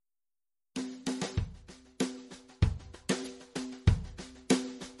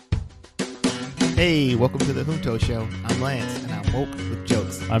Hey, welcome to the Junto Show. I'm Lance, and I'm woke with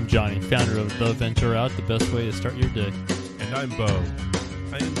jokes. I'm Johnny, founder of The Venture Out, the best way to start your day. And I'm Bo.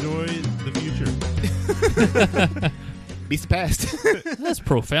 I enjoy the future. Beats the past. That's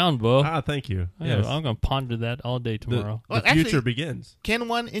profound, Bo. Thank you. Yes. I'm going to ponder that all day tomorrow. The future begins. Can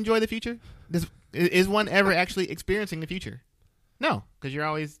one enjoy the future? Is one ever actually experiencing the future? No, because you're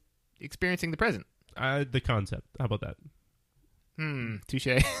always experiencing the present. The concept. How about that? Touche.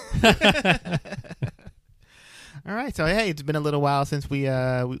 All right, so hey, it's been a little while since we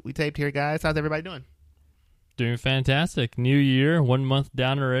taped here, guys. How's everybody doing? Doing fantastic. New year, 1 month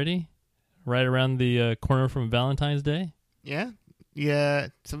down already. Right around the corner from Valentine's Day. Yeah.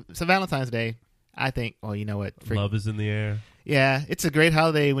 So Valentine's Day, I think. Well, you know what? Love is in the air. Yeah, it's a great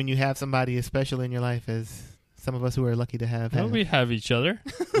holiday when you have somebody as special in your life as some of us who are lucky to have. Well, we have each other.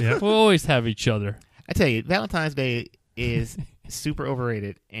 Yeah, we'll always have each other. I tell you, Valentine's Day is super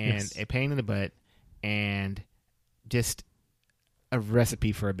overrated and Yes. a pain in the butt and just a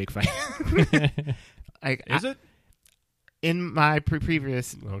recipe for a big fight. Is it? In my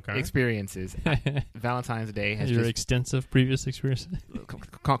previous Okay. experiences, Valentine's Day has Your just... extensive previous experience.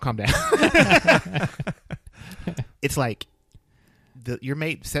 Calm down. It's like your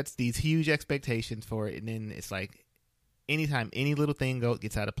mate sets these huge expectations for it, and then it's like anytime any little thing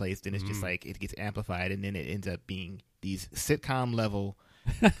gets out of place, then it's just like it gets amplified, and then it ends up being these sitcom level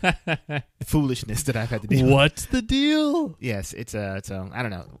foolishness that I've had to deal with. What's the deal? Yes, it's I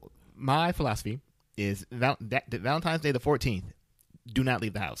don't know. My philosophy is Valentine's Day the 14th. Do not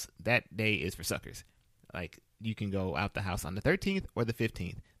leave the house. That day is for suckers. Like, you can go out the house on the 13th or the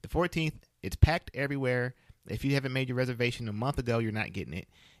 15th. The 14th, it's packed everywhere. If you haven't made your reservation a month ago, you're not getting it.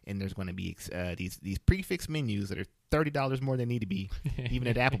 And there's going to be these prefix menus that are $30 more than they need to be, even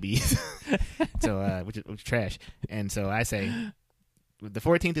at Applebee's. So which is trash. And so I say, the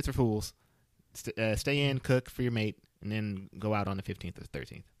 14th is for fools. Stay in, cook for your mate, and then go out on the 15th or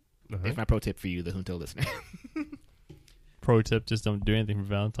 13th. Uh-huh. That's my pro tip for you, the Junto listener. Pro tip, just don't do anything for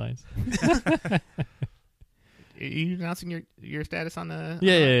Valentine's. Are you announcing your status on the...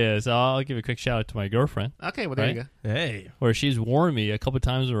 Yeah. So I'll give a quick shout out to my girlfriend. Okay, well, there you Right? go. Hey. Where she's warned me a couple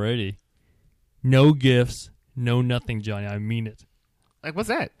times already. No gifts, no nothing, Johnny. I mean it. Like, what's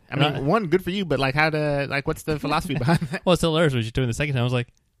that? I mean, one, good for you, but like, what's the philosophy behind that? Well, it's hilarious when she told me the second time. I was like,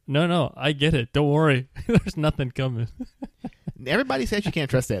 no, I get it. Don't worry. There's nothing coming. Everybody says you can't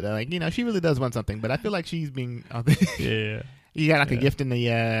trust that. They're like, she really does want something, but I feel like she's being... Yeah. You got like a gift in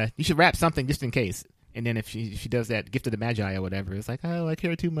the... you should wrap something just in case. And then if she does that gift of the Magi or whatever, it's like, oh, I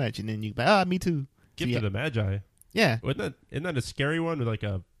care too much. And then you go, me too. Gift of the Magi. Yeah. Isn't that a scary one with like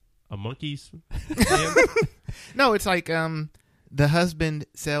a monkey's hand? No, it's like the husband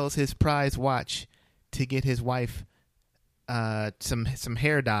sells his prize watch to get his wife some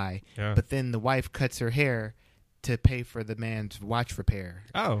hair dye, Yeah. but then the wife cuts her hair to pay for the man's watch repair.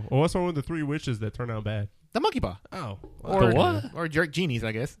 Oh, well, what's one of the three wishes that turn out bad? The monkey paw. Oh. Or The what? Or jerk genies,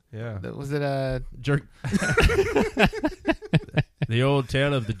 I guess. Yeah. Was it Jerk. The old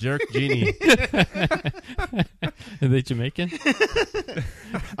tale of the jerk genie. Are they Jamaican?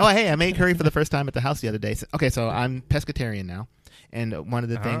 Oh, hey, I made curry for the first time at the house the other day. So I'm pescatarian now. And one of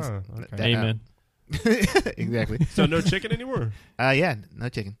the things... okay. Amen. Exactly. So no chicken anymore? Yeah, no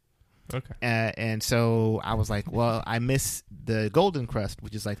chicken. Okay. And so I was like, well, I miss the Golden Crust,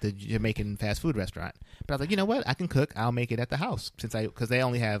 which is like the Jamaican fast food restaurant. But I was like, you know what? I can cook. I'll make it at the house because they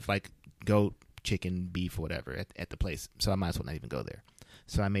only have like goat, chicken, beef, whatever at the place. So I might as well not even go there.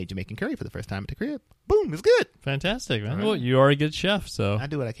 So I made Jamaican curry for the first time at the crib. Boom, it's good. Fantastic, man. All right. Well, you are a good chef, so. I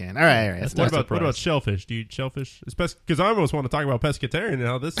do what I can. All right. That's What not about shellfish? Do you eat shellfish? Because I almost want to talk about pescatarian and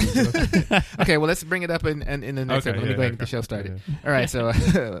how this is. Okay, well, let's bring it up in the next segment. Let me go ahead and get the show started. Yeah. All right,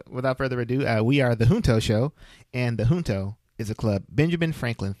 so without further ado, we are the Junto Show, and the Junto is a club Benjamin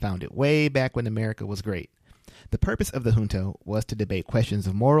Franklin founded way back when America was great. The purpose of the Junto was to debate questions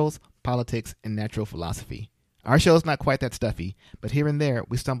of morals, politics, and natural philosophy. Our show is not quite that stuffy, but here and there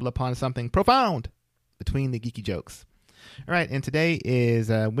we stumble upon something profound between the geeky jokes. All right, and today is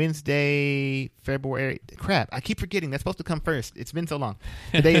Wednesday, February... Crap, I keep forgetting. That's supposed to come first. It's been so long.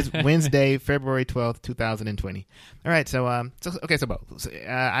 Today is Wednesday, February 12th, 2020. All right, so Bo,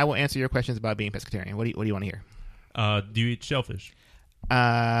 I will answer your questions about being pescatarian. What do you want to hear? Do you eat shellfish?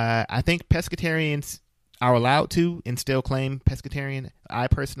 I think pescatarians are allowed to and still claim pescatarian. I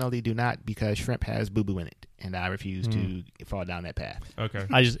personally do not because shrimp has boo-boo in it, and I refuse to fall down that path. Okay.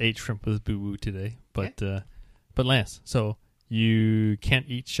 I just ate shrimp with boo-boo today. But Lance, so you can't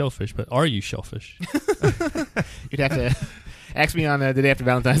eat shellfish, but are you shellfish? You'd have to ask me on the day after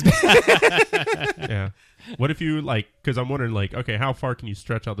Valentine's Day. Yeah. What if you, because I'm wondering, okay, how far can you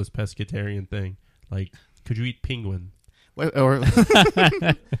stretch out this pescatarian thing? Like, could you eat penguin? Or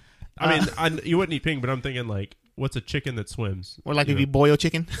I mean, you wouldn't eat penguin, but I'm thinking like, what's a chicken that swims? or like if you boil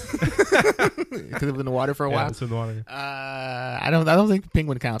chicken because it was in the water for a while. It's in the water. I don't think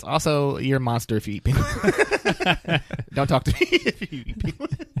penguin counts. Also, you're a monster if you eat penguin. Don't talk to me if you eat penguin.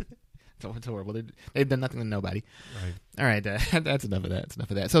 It's horrible. They've done nothing to nobody. Right. All right, that's enough of that. That's enough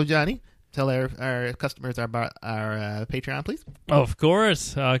of that. So, Johnny, tell our customers about our Patreon, please. Of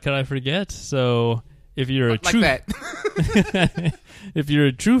course. Could I forget? So, if you're a Like true that. if you're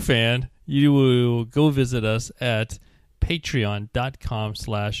a true fan, you will go visit us at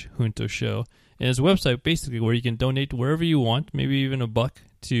patreon.com/Junto Show. And it's a website basically where you can donate wherever you want, maybe even $1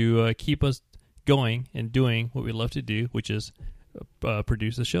 to keep us going and doing what we love to do, which is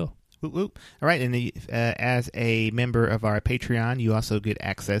produce the show. Whoop, whoop. All right, and as a member of our Patreon, you also get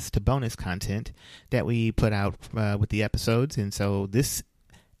access to bonus content that we put out with the episodes. And so this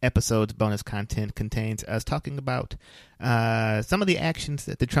episode's bonus content contains us talking about some of the actions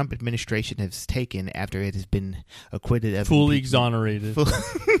that the Trump administration has taken after it has been acquitted of Fully exonerated.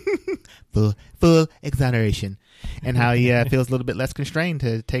 Full exoneration, and how he feels a little bit less constrained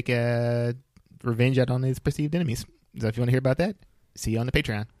to take revenge out on his perceived enemies. So if you want to hear about that, see you on the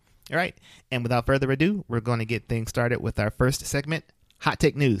Patreon. All right, and without further ado, we're going to get things started with our first segment, Hot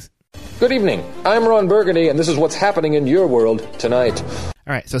Take News. Good evening. I'm Ron Burgundy, and this is what's happening in your world tonight.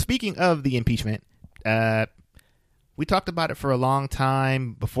 All right, so speaking of the impeachment, we talked about it for a long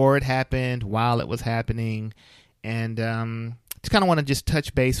time, before it happened, while it was happening, and just kind of want to just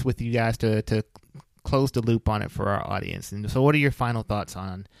touch base with you guys to close the loop on it for our audience. And so what are your final thoughts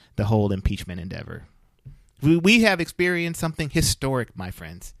on the whole impeachment endeavor? We have experienced something historic, my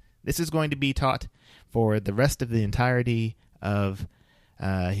friends. This is going to be taught for the rest of the entirety of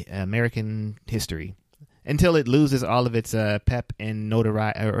American history until it loses all of its pep and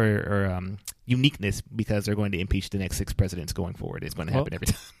notoriety or uniqueness, because they're going to impeach the next 6 presidents going forward. It's going to happen every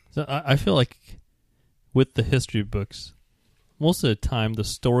time. So I feel like with the history books, most of the time the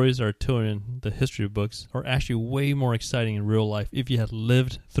stories are told in the history books are actually way more exciting in real life if you had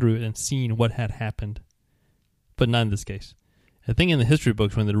lived through it and seen what had happened. But not in this case. I think in the history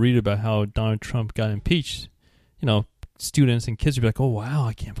books, when they read about how Donald Trump got impeached, students and kids would be like, oh, wow,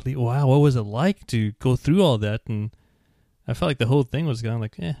 I can't believe, wow, what was it like to go through all that? And I felt like the whole thing was kind of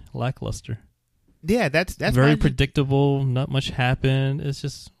like, lackluster. Yeah, that's very predictable. Not much happened. It's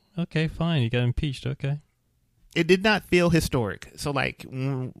just, okay, fine, you got impeached, okay. It did not feel historic. So, like,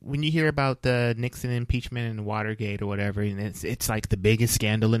 when you hear about the Nixon impeachment and Watergate or whatever, and it's like the biggest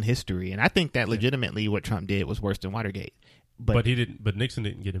scandal in history. And I think that legitimately what Trump did was worse than Watergate. But he didn't. But Nixon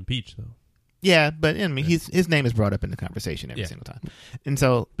didn't get impeached, though. Yeah, but I mean, his name is brought up in the conversation every single time. And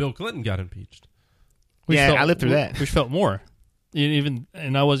so Bill Clinton got impeached. I lived through that. Which felt more.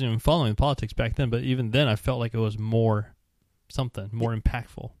 And I wasn't even following politics back then, but even then I felt like it was more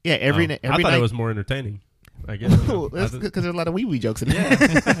impactful. Yeah, every I night. thought it was more entertaining, I guess. That's because there's a lot of wee jokes in there.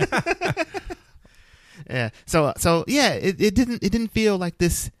 Yeah. So yeah, it didn't feel like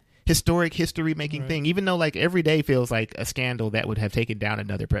this historic history making thing, even though like every day feels like a scandal that would have taken down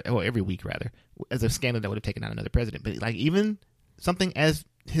another every week rather, as a scandal that would have taken down another president. But like even something as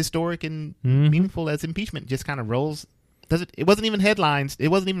historic and meaningful as impeachment just kind of rolls. It wasn't even headlines. It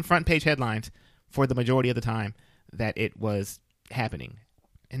wasn't even front page headlines for the majority of the time that it was happening.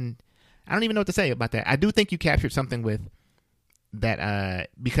 And I don't even know what to say about that. I do think you captured something with that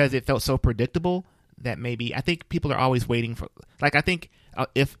because it felt so predictable that maybe I think people are always waiting for, like, I think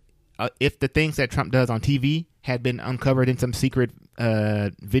if the things that Trump does on TV had been uncovered in some secret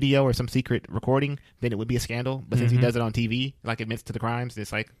video or some secret recording, then it would be a scandal. But since he does it on TV, like, admits to the crimes,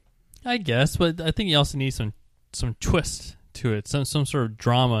 it's like, I guess, but I think you also need some twist to it, some sort of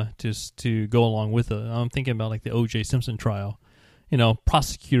drama to go along with it. I'm thinking about like the O.J. Simpson trial.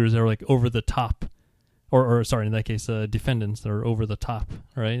 Prosecutors that are like over the top, or sorry, in that case, defendants that are over the top,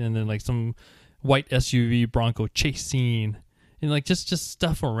 right? And then like some white SUV Bronco chase scene, and like just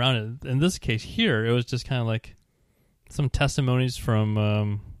stuff around it. In this case here, it was just kind of like some testimonies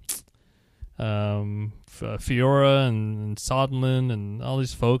from Fiora and Sondland and all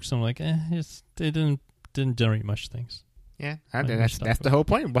these folks. I'm like, they didn't generate much things. Yeah, that's the whole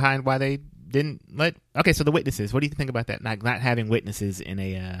point behind why they didn't let. Okay, so the witnesses. What do you think about that? Not having witnesses in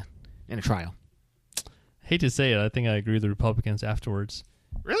a trial. Hate to say it, I think I agree with the Republicans afterwards.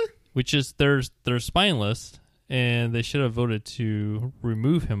 Really? Which is they're spineless, and they should have voted to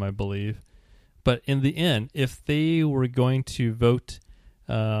remove him, I believe. But in the end, if they were going to vote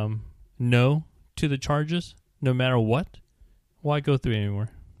no to the charges, no matter what, why go through anymore?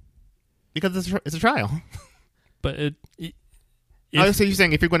 Because it's a trial. But So you're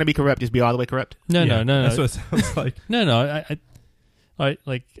saying if you're going to be corrupt, just be all the way corrupt? No. That's what it sounds like. No. I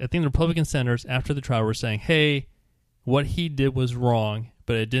think the Republican senators after the trial were saying, "Hey, what he did was wrong,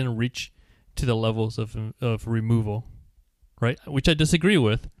 but it didn't reach to the levels of removal," right? Which I disagree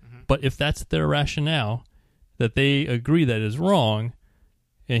with. Mm-hmm. But if that's their rationale, that they agree that is wrong,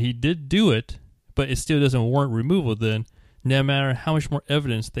 and he did do it, but it still doesn't warrant removal, then no matter how much more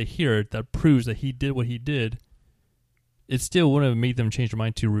evidence they hear that proves that he did what he did, it still wouldn't have made them change their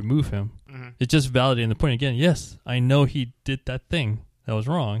mind to remove him. Mm-hmm. It's just validating the point again. Yes, I know he did that thing that was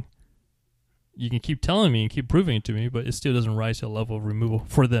wrong. You can keep telling me and keep proving it to me, but it still doesn't rise to a level of removal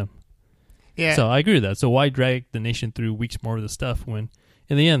for them. Yeah. So I agree with that. So why drag the nation through weeks more of the stuff when,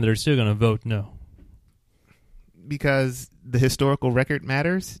 in the end, they're still going to vote no? Because the historical record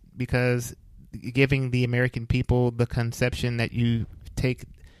matters. Because giving the American people the conception that you take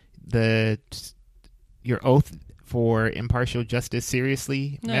your oath for impartial justice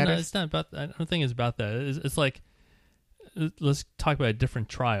seriously matters. No, it's not about. I don't think it's about that. It's like, let's talk about a different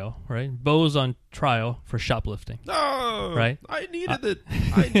trial, right? Bo's on trial for shoplifting. No, right? I needed it.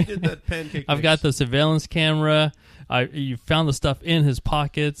 I needed that pancake. I've got the surveillance camera. You found the stuff in his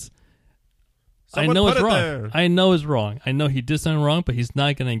pockets. Someone I know put it's it wrong. there. I know it's wrong. I know he did something wrong, but he's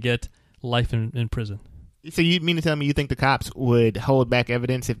not going to get life in prison. So you mean to tell me you think the cops would hold back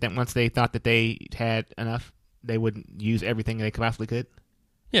evidence if that once they thought that they had enough, they would use everything they possibly could?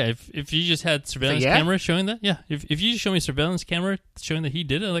 Yeah, if you just had surveillance camera showing that, yeah. If you just show me surveillance camera showing that he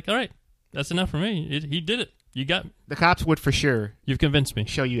did it, I'm like, all right, that's enough for me. He did it. You got me. The cops would for sure. You've convinced me.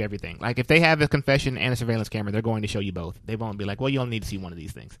 Show you everything. Like if they have a confession and a surveillance camera, they're going to show you both. They won't be like, well, you only need to see one of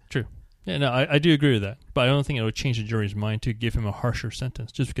these things. True. Yeah, no, I do agree with that. But I don't think it would change the jury's mind to give him a harsher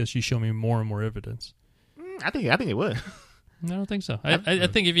sentence just because you show me more and more evidence. I think it would. I don't think so. I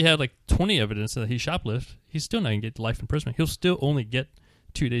think if you had like 20 evidence that he shoplifted, he's still not going to get life imprisonment. He'll still only get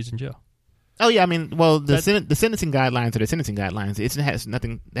 2 days in jail. Oh yeah, I mean, well, the sentencing guidelines are the sentencing guidelines. It has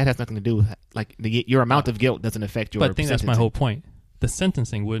nothing to do with like your amount of guilt doesn't affect your. But I think sentencing. that's my whole point. The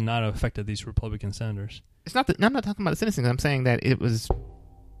sentencing would not have affected these Republican senators. It's not. I'm not talking about the sentencing. I'm saying that it was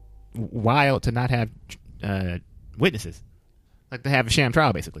wild to not have witnesses, like to have a sham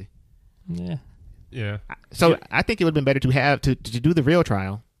trial, basically. Yeah. So I think it would have been better to have to do the real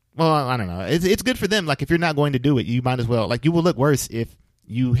trial. Well, I don't know. It's good for them. Like if you're not going to do it, you might as well. Like you will look worse if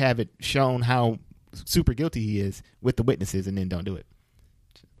you have it shown how super guilty he is with the witnesses and then don't do it.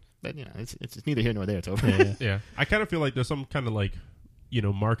 But it's neither here nor there. It's over. Yeah. I kind of feel like there's some kind of like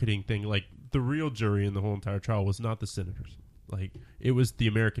marketing thing. Like the real jury in the whole entire trial was not the senators. Like it was the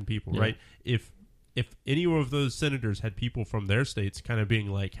American people, right? If any of those senators had people from their states kind of being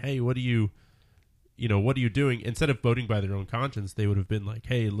like, hey, what are you doing? Instead of voting by their own conscience, they would have been like,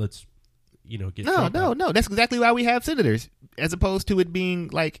 hey, let's, get Trump out. No. That's exactly why we have senators, as opposed to it being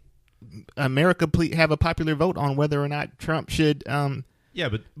like America have a popular vote on whether or not Trump should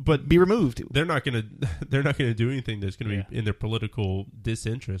but be removed. They're not gonna do anything that's gonna be in their political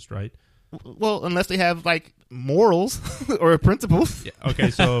disinterest, right? Well, unless they have like morals or principles. Yeah, okay,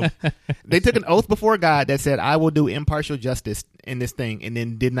 so they took an oath before God that said, "I will do impartial justice in this thing," and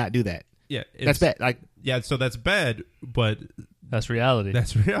then did not do that. Yeah, that's bad. So that's bad, but that's reality.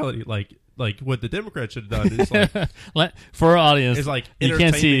 That's reality. Like what the Democrats should have done is like for our audience, it's like you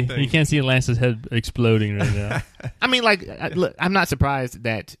can't see Lance's head exploding right now. I mean, look, I'm not surprised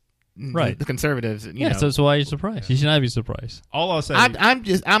that the conservatives. You know, so that's why you're surprised. You should not be surprised. All I'll say,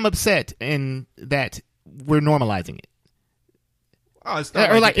 I'm upset in that we're normalizing it. Oh, it's not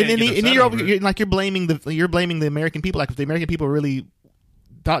or like and then you're blaming the American people. Like if the American people really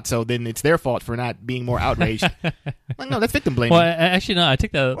thought so, then it's their fault for not being more outraged. Like, no, that's victim blaming. Well, actually, no. I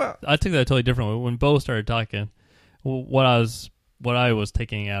took that totally differently. When Bo started talking, what I was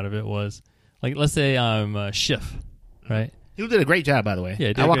taking out of it was like, let's say I'm Schiff, right? He did a great job, by the way.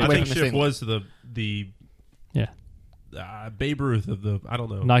 Yeah, I think Schiff was the Babe Ruth of the. I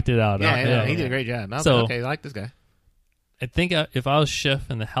don't know. Knocked it out. Yeah, he did a great job. Okay, I like this guy. I think if I was Schiff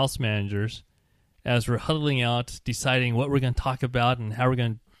and the House managers, as we're huddling out, deciding what we're going to talk about and how we're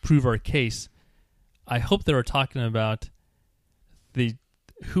going to prove our case, I hope they were talking about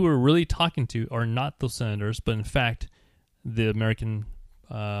who we're really talking to are not those senators, but in fact, the American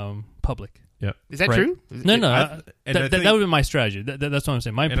public. Yeah, is that true? No. That would be my strategy. That's what I'm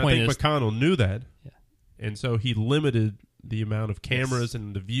saying. My point is, McConnell knew that, and so he limited the amount of cameras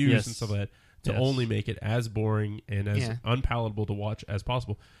and the views and stuff like that to only make it as boring and as unpalatable to watch as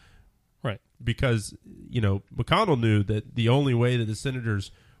possible. Right. Because, McConnell knew that the only way that the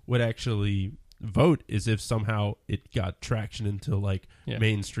senators would actually vote is if somehow it got traction into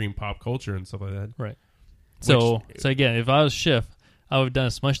mainstream pop culture and stuff like that. Right. So again, if I was Schiff, I would have done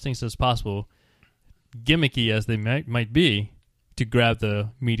as much things as possible, gimmicky as they might be, to grab the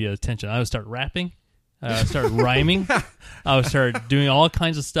media attention. I would start rapping. I would start rhyming. I would start doing all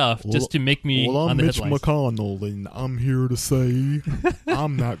kinds of stuff just to make me on the headlines. McConnell, and I'm here to say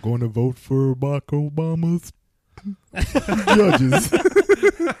I'm not going to vote for Barack Obama's judges.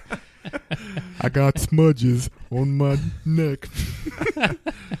 I got smudges on my neck.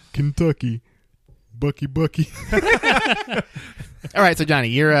 Kentucky. Bucky. All right, so Johnny,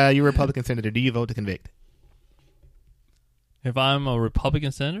 you're a Republican senator. Do you vote to convict? If I'm a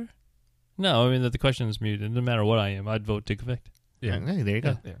Republican senator? No, I mean, the question is muted. It doesn't matter what I am. I'd vote to convict. Yeah. Okay, there you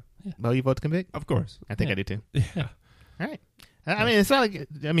go. Yeah. Well, you vote to convict? Of course. I think Yeah. I do too. Yeah. All right. I mean, it's not like,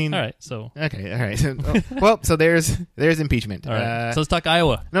 I mean. All right, so. Okay, all right. Well, so there's impeachment. All right. So let's talk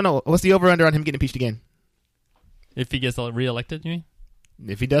Iowa. No. What's the over-under on him getting impeached again? If he gets reelected, you mean?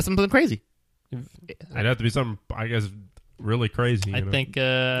 If he does something crazy. It'd have to be something, I guess, really crazy. I think.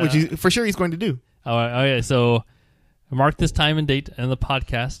 Which for sure he's going to do. Oh, okay, so mark this time and date in the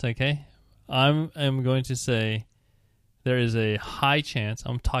podcast, okay? I'm going to say there is a high chance,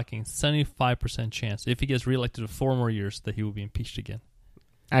 I'm talking 75% chance, if he gets reelected for 4 more years, that he will be impeached again.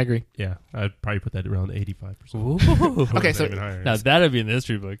 I agree. Yeah, I'd probably put that around 85%. Ooh. Okay, so even higher. Now that would be in the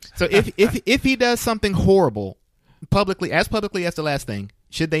history books. So if he does something horrible, publicly as the last thing,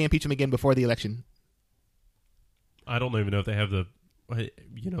 should they impeach him again before the election? I don't even know if they have the,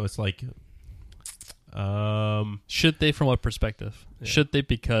 it's like, Should they, from what perspective? Yeah. Should they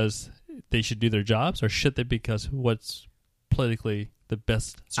because they should do their jobs, or should they because what's politically the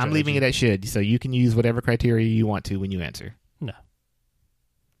best strategy? I'm leaving it at should, so you can use whatever criteria you want to when you answer. No.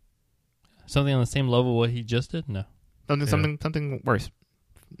 Something on the same level what he just did? No. Something worse.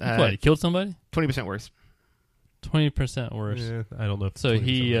 What, he killed somebody? 20% worse. 20% worse. yeah, I don't know. If So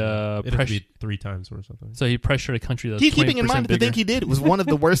he it'd have to be 3 times or something. So he pressured a country that's Keep keeping in 20% mind that the bigger. thing he did was one of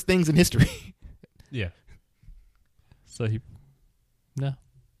the worst things in history. Yeah. So he, no,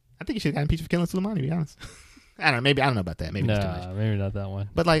 I think he should have gotten impeached for killing Soleimani, to be honest. I don't know about that. Maybe it's too much. maybe not that one.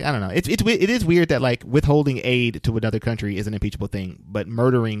 But like, I don't know. It is weird that like withholding aid to another country is an impeachable thing, but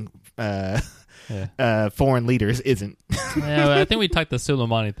murdering foreign leaders isn't. Yeah, I think we talked the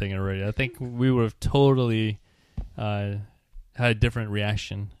Soleimani thing already. I think we would have totally had a different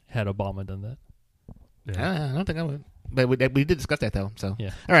reaction had Obama done that. Yeah. I don't think I would. But we did discuss that though. So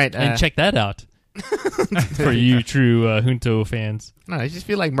Yeah. all right, And check that out for you true Junto fans. No, I just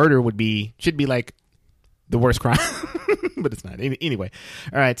feel like murder should be like the worst crime, but it's not. Anyway,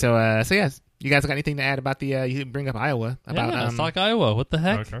 all right. So yes, you guys got anything to add about the? You bring up Iowa about Let's talk Iowa. What the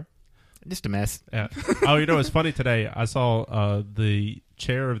heck? Okay. just a mess. Yeah. Oh, it's funny today. I saw the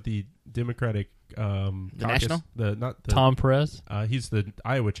chair of the Democratic caucus, National? Tom Perez. He's the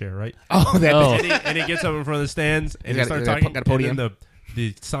Iowa chair, right? Oh, that. Oh. And he gets up in front of the stands and he He's starts got talking. a podium. And then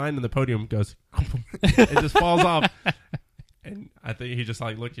the sign on the podium goes, it just falls off. And I think he just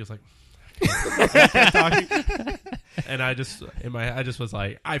like looked. He was like, kept talking. And I just was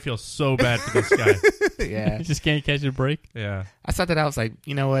like, I feel so bad for this guy. Yeah, You just can't catch a break. Yeah. I thought that I was like,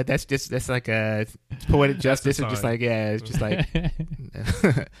 you know what? That's like a poetic justice, or just sign. like it's just like.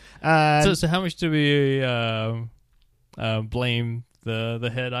 So how much do we blame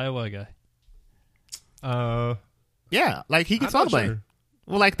the head Iowa guy? Yeah, like he gets I'm all not the blame. sure.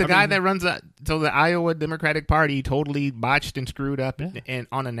 Well, like the I guy mean- that runs the Iowa Democratic Party totally botched and screwed up, Yeah. and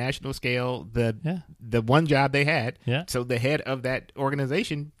on a national scale, Yeah. the one job they had. Yeah. So the head of that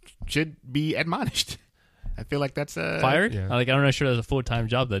organization should be admonished. I feel like that's Fired? yeah. Like, I'm not sure that's a full-time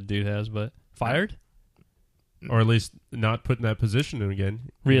job that dude has, but fired? Or at least not put in that position again.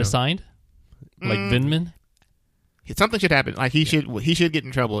 Reassigned? Like Vindman? Something should happen. Like he should get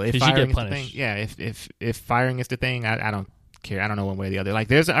in trouble if He should firing get is the thing. punished. Yeah, if firing is the thing, I don't care. I don't know one way or the other. Like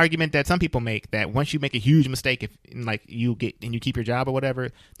there's an argument that some people make that once you make a huge mistake, if like you keep your job or whatever,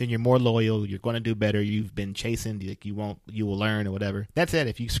 then you're more loyal. You're going to do better. You've been chastened. Like you will learn or whatever. That said,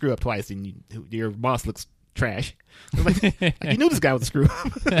 if you screw up twice, then your boss looks trash. Like, you knew this guy was a screw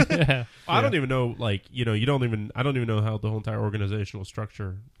up. Yeah. I don't even know, I don't even know how the whole entire organizational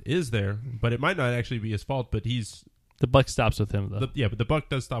structure is there, but it might not actually be his fault, but The buck stops with him, though. but the buck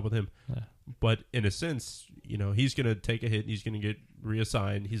does stop with him. Yeah. But in a sense, he's going to take a hit and he's going to get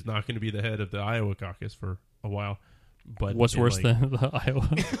reassigned. He's not going to be the head of the Iowa caucus for a while. But What's worse than the Iowa?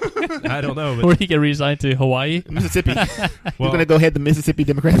 I don't know, Where but he get resigned to Hawaii? Mississippi. You're well, going to go head the Mississippi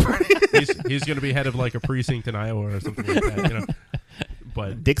Democratic Party. he's going to be head of like a precinct in Iowa or something like that,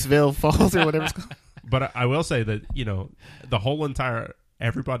 But Dixville Falls or whatever it's called. But I will say that the whole entire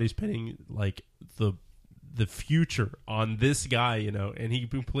everybody's pinning like the future on this guy, and he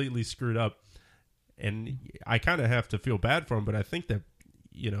completely screwed up. And I kind of have to feel bad for him, but I think that,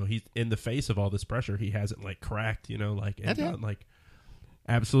 he's in the face of all this pressure. He hasn't like cracked, and gone like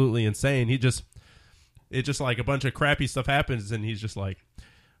absolutely insane. It's just like a bunch of crappy stuff happens, and he's just like,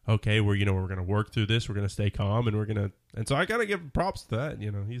 okay, we're going to work through this. We're going to stay calm, and so I got to give props to that.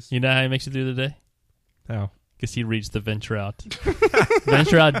 He's, You know how he makes it through the day? how? Because he reads the Venture Out.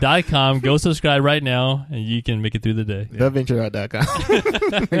 VentureOut.com. Go subscribe right now, and you can make it through the day.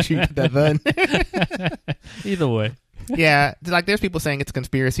 TheVentureOut.com. Make sure you hit that button. Either way. Yeah, like there's people saying it's a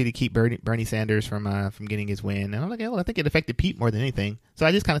conspiracy to keep Bernie Sanders from getting his win, and I'm like, well, I think it affected Pete more than anything. So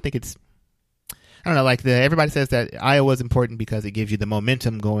I just kind of think it's, I don't know, like everybody says that Iowa is important because it gives you the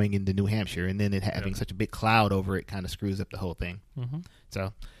momentum going into New Hampshire, and then it having such a big cloud over it kind of screws up the whole thing. Mm-hmm.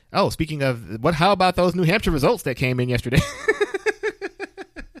 So, speaking of how about those New Hampshire results that came in yesterday?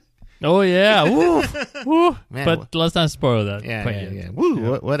 Oh yeah, woo, woo. Man, but let's not spoil that. Yeah. Woo!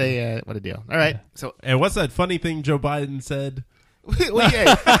 Yeah. What a deal! All right, so And what's that funny thing Joe Biden said? well,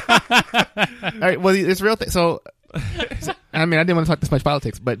 yeah. All right, well, it's real thing. So, I mean, I didn't want to talk this much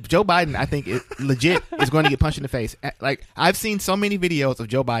politics, but Joe Biden, I think, legit is going to get punched in the face. Like, I've seen so many videos of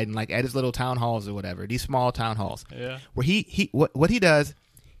Joe Biden, like at his little town halls or whatever, these small town halls, where what he does.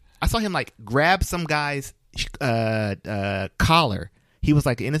 I saw him like grab some guy's collar. He was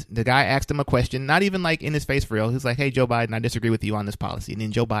like, the guy asked him a question, not even like in his face for real. He was like, "Hey, Joe Biden, I disagree with you on this policy." And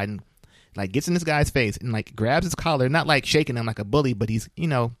then Joe Biden like gets in this guy's face and like grabs his collar, not like shaking him like a bully, but he's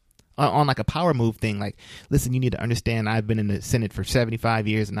on like a power move thing. Like, listen, you need to understand, I've been in the Senate for 75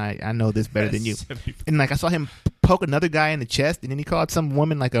 years and I know this better than you. And like I saw him poke another guy in the chest, and then he called some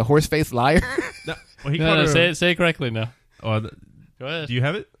woman like a horse-faced liar. No, say it correctly now. Oh, Go ahead. do you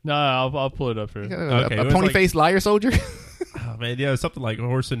have it? No, I'll pull it up here. Okay, a pony-faced liar soldier. Oh man, yeah, something like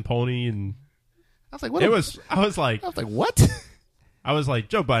horse and pony, and I was like, what? I was like, what? I was like,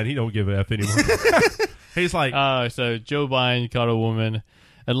 Joe Biden, he don't give a F anymore. He's like, So Joe Biden called a woman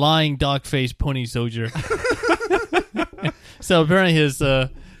a lying dog-faced pony soldier. So apparently his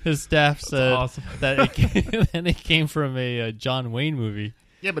staff said awesome. that it came from a John Wayne movie.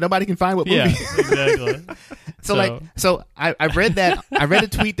 Yeah, but nobody can find what movie. Yeah, exactly. So I read that. I read a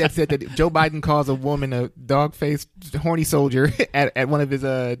tweet that said that Joe Biden calls a woman a dog-faced horny soldier at one of his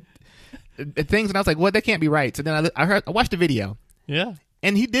things, and I was like, "What? That can't be right." So then I watched the video. Yeah,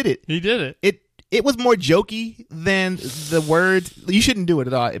 and he did it. he did it. It was more jokey than the words. You shouldn't do it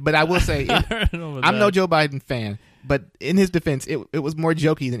at all. But I will say, I'm no Joe Biden fan. But in his defense, it was more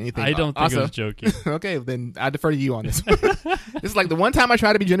jokey than anything. I don't think it was jokey. Okay, then I defer to you on this. This is like the one time I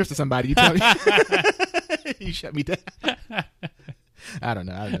try to be generous to somebody. You tell me, you shut me down. I don't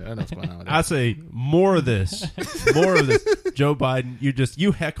know what's going on with that. I say more of this, Joe Biden.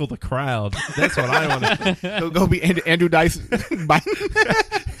 You heckle the crowd. That's what I want to. Go be Andrew Dice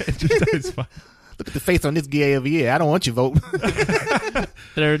Biden. Andrew Dice Biden. Look at the face on this guy over here. I don't want your vote.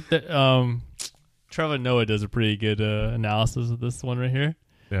 Trevor Noah does a pretty good analysis of this one right here.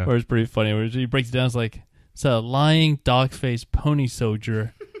 Yeah. Where it's pretty funny. Where he breaks it down. It's like, so a lying dog-faced pony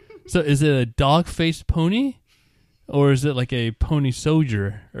soldier. So is it a dog-faced pony? Or is it like a pony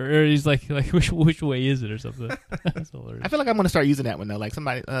soldier? Or he's like which way is it or something? That's hilarious. I feel like I'm going to start using that one though. Like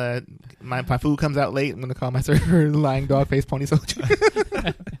somebody, my food comes out late. I'm going to call my server lying dog face pony soldier.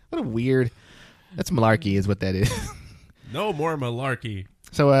 What a weird. That's malarkey, is what that is. No more malarkey.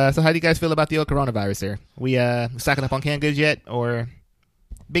 So how do you guys feel about the old coronavirus there? We stocking up on canned goods yet, or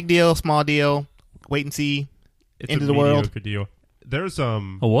big deal, small deal, wait and see, It's end a of the world? mediocre deal. There's A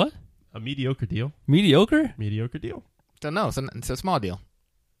what? a mediocre deal. Mediocre? Mediocre deal. So no, it's a small deal.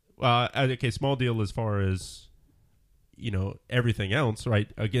 Okay, small deal as far as everything else, right?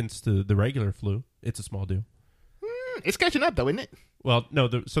 Against the regular flu, it's a small deal. It's catching up though, isn't it? Well, no.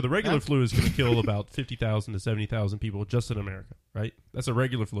 So the regular flu is going to kill about 50,000 to 70,000 people just in America, right? That's a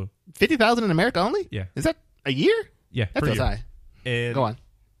regular flu. 50,000 in America only? Yeah. Is that a year? Yeah, That per feels year. high. And Go on.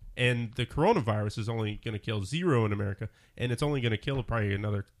 And the coronavirus is only going to kill 0 in America, and it's only going to kill probably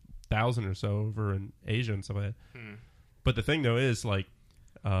another 1,000 or so over in Asia and stuff like that. But the thing though is like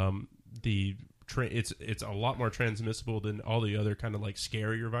it's a lot more transmissible than all the other kind of like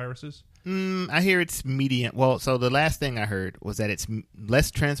scarier viruses. I hear it's medium. Well, so the last thing I heard was that it's less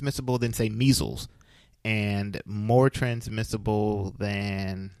transmissible than, say, measles, and more transmissible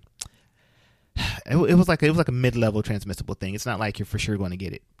than. It was like a mid-level transmissible thing. It's not like you're for sure going to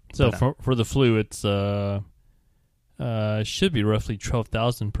get it. So But, for the flu, it's should be roughly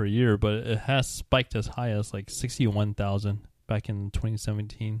 12,000 per year, but it has spiked as high as like 61,000 back in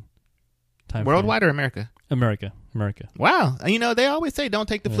 2017. worldwide or America? America. Wow. They always say don't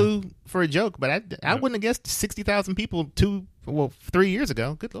take the flu for a joke, but I wouldn't have guessed 60,000 people 3 years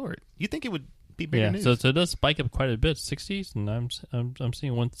ago. Good Lord. You think be bigger Yeah, news. so it does spike up quite a bit, 60s, and I'm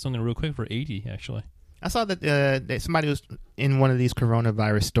seeing something real quick for 80 actually. I saw that somebody was in one of these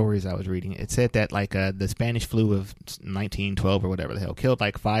coronavirus stories I was reading. It said that like the Spanish flu of 1912 or whatever the hell killed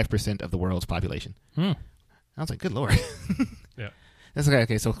like 5% of the world's population. I was like, good Lord. Yeah. That's okay.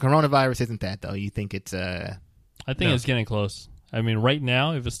 Okay, so coronavirus isn't that though. You think it's I think No. it's getting close. I mean, right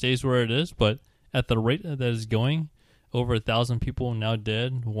now, if it stays where it is, but at the rate that it's going, over 1,000 people now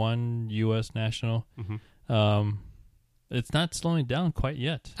dead, 1 U.S. national. Mhm. It's not slowing down quite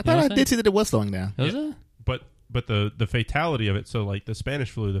yet. I thought I did see that it was slowing down. Is it? But the fatality of it, so like the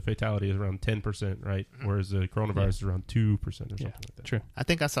Spanish flu, the fatality is around 10%, right? Whereas the coronavirus is around 2% or something like that. True. I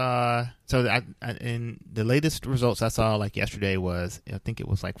think I saw. So I in the latest results I saw like yesterday was I think it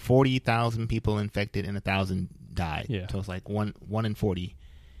was like 40,000 people infected and 1,000 died. Yeah. So it's like one in 40.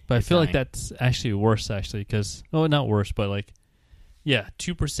 But I It's feel like dying. that's actually worse, because, well, not worse, but like,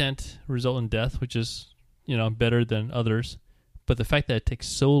 2% result in death, which is, better than others. But the fact that it takes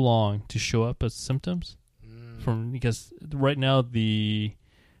so long to show up as symptoms, because right now it's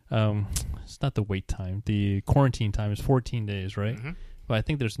not the wait time, the quarantine time is 14 days, right? Mhm. But I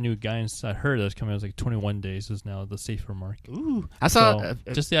think there's new guidance I heard that's coming out, like 21 days is now the safer mark. Ooh, I saw. So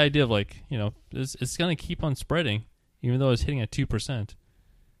just the idea of like, it's going to keep on spreading, even though it's hitting at 2%.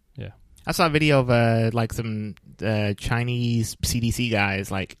 Yeah. I saw a video of like some Chinese CDC guys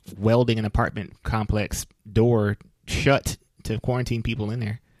like welding an apartment complex door shut to quarantine people in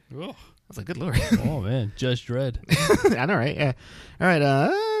there. I was like, good Lord. Oh, man. Judge Dredd. I know, right? Yeah. All right.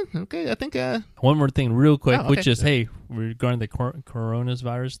 Okay. I think. One more thing real quick, Oh, okay. which is, hey, regarding the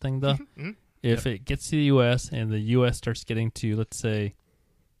coronavirus thing, though, if it gets to the U.S. and the U.S. starts getting to, let's say,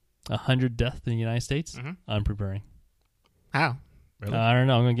 100 deaths in the United States, I'm preparing. How? Really? I don't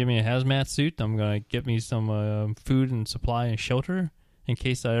know. I'm going to get me a hazmat suit. I'm going to get me some food and supply and shelter in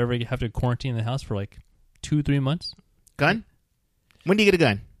case I ever have to quarantine in the house for like 2-3 months. Gun? When do you get a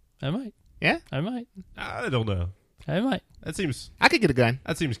gun? I might. Yeah? I might. I don't know. I might. That seems I could get a gun.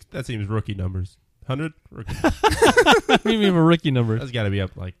 rookie numbers. 100 rookie. What do you mean for rookie numbers? That's got to be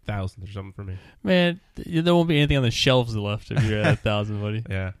up like thousands or something for me. Man, there won't be anything on the shelves left if you're at 1,000, buddy.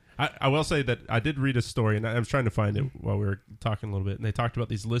 Yeah. I will say that I did read a story, and I was trying to find it while we were talking a little bit, and they talked about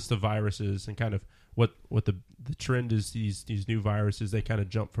these lists of viruses and kind of what the trend is. These new viruses, they kind of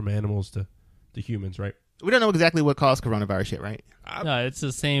jump from animals to humans, right? We don't know exactly what caused coronavirus yet, right? No, it's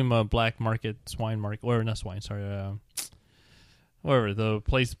the same black market, swine market, or not swine, sorry, whatever, the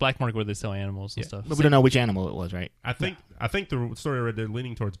place, black market where they sell animals and stuff. But we don't know which animal it was, right? I think the story I read, they're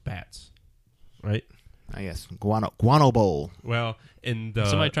leaning towards bats, right? I guess. Guano bowl. Well, and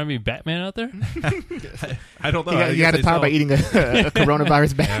Somebody trying to be Batman out there? I don't know. You got his power by eating a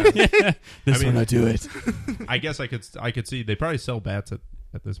coronavirus bat. This one I do it. I guess I could see they probably sell bats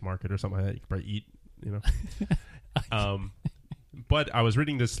at this market or something like that. You could probably eat, But I was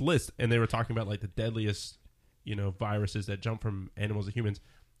reading this list, and they were talking about like the deadliest, viruses that jump from animals to humans,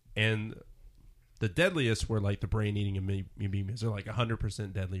 and the deadliest were like the brain-eating amoebas. They're like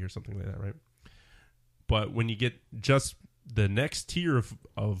 100% deadly or something like that, right? But when you get just the next tier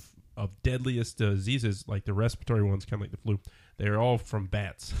of deadliest diseases, like the respiratory ones, kind of like the flu, they're all from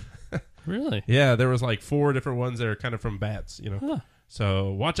bats. Really? Yeah, there was like 4 different ones that are kind of from bats, Huh.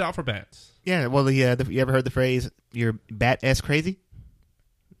 So watch out for bats. Yeah, well, you ever heard the phrase, you're bat-ass crazy?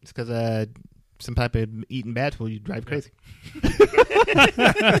 It's because some type of eating bats will you drive crazy.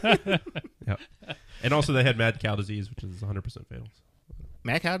 Yeah. And also they had mad cow disease, which is 100% fatal.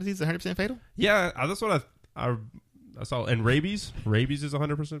 Mad cow disease is 100% fatal? Yeah, that's what I saw. And rabies is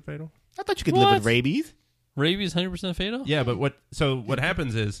 100% fatal. I thought you could live What? with rabies. Rabies 100% fatal? Yeah, but what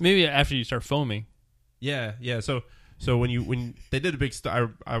happens is Maybe after you start foaming. yeah. So when they did a big I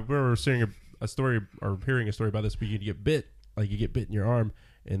remember seeing a story or hearing a story about this, but you get bit, like you get bit in your arm,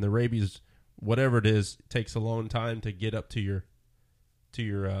 and the rabies, whatever it is, takes a long time to get up to your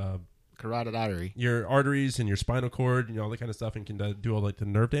Carotid artery. your arteries and your spinal cord and all that kind of stuff, and can do all like the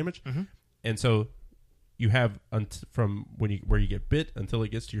nerve damage. Mhm. And so you have from where you get bit until it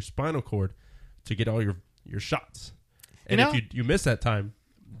gets to your spinal cord to get all your shots. And You know- if you miss that time,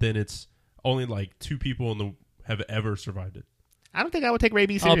 then it's only like 2 people have ever survived it. I don't think I would take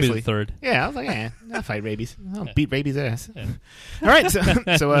rabies I'll be seriously. the third. Yeah, I was like, I'll fight rabies. I'll Yeah. beat rabies' ass. Yeah. All right, so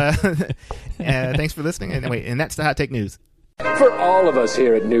thanks for listening. And that's the Hot Take News. For all of us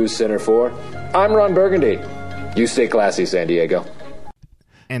here at News Center 4, I'm Ron Burgundy. You stay classy, San Diego.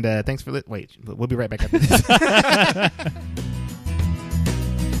 And thanks for wait, we'll be right back after this.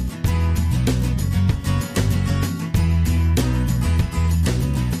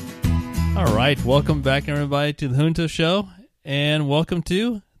 All right, welcome back, everybody, to the Junto Show, and welcome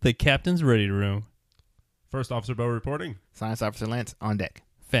to the captain's ready room. First Officer Bo reporting. Science Officer Lance on deck.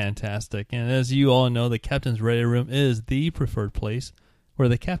 Fantastic. And as you all know, the captain's ready room is the preferred place where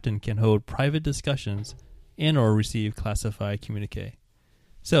the captain can hold private discussions and or receive classified communique.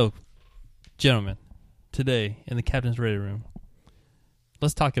 So, gentlemen, today in the captain's ready room,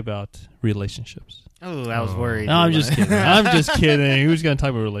 let's talk about relationships. Oh, I was worried. No, I'm just kidding. I'm just kidding. Who's going to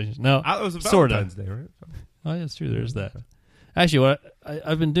talk about relationships? No, It was sorta. Valentine's Day, right? Oh, yeah, it's true. There's that. Actually,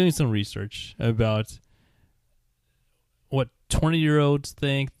 I've been doing some research about what 20-year-olds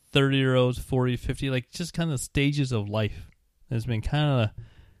think, 30-year-olds, 40, 50, like just kind of stages of life. It's been kind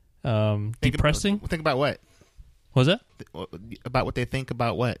of depressing. Think about what? What was that? About what they think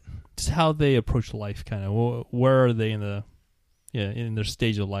about what? Just how they approach life, kind of. Where are they in their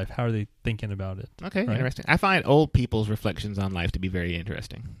stage of life? How are they thinking about it? Okay, right? interesting. I find old people's reflections on life to be very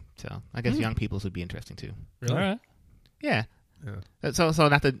interesting. So I guess young people's would be interesting too. Really? All right. Yeah. Yeah. So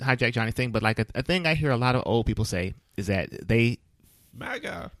not to hijack Johnny's thing, but like a thing I hear a lot of old people say is that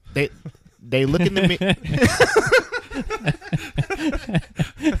MAGA. they look in the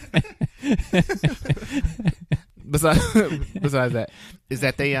besides that is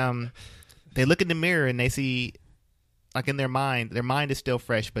that they look in the mirror and they see, like, in their mind is still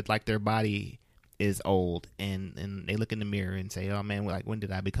fresh, but like their body is old, and they look in the mirror and say, oh man, like, when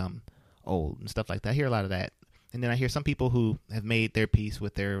did I become old and stuff like that. I hear a lot of that. And then I hear some people who have made their peace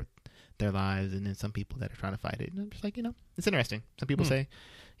with their lives, and then some people that are trying to fight it. And I'm just like, it's interesting. Some people say,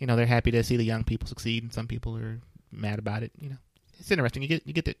 they're happy to see the young people succeed, and some people are mad about it. It's interesting. You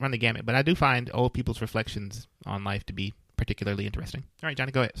get to run the gamut. But I do find old people's reflections on life to be particularly interesting. All right,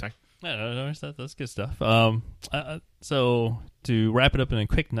 Johnny, go ahead. Sorry. No, that's good stuff. So to wrap it up in a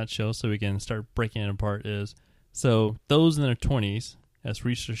quick nutshell, so we can start breaking it apart, is so those in their 20s, as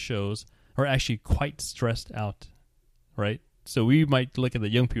research shows, are actually quite stressed out, right? So we might look at the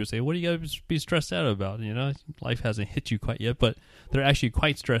young people and say, what do you got to be stressed out about? Life hasn't hit you quite yet, but they're actually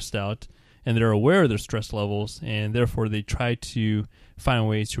quite stressed out, and they're aware of their stress levels, and therefore they try to find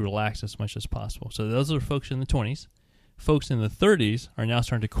ways to relax as much as possible. So those are folks in the 20s. Folks in the 30s are now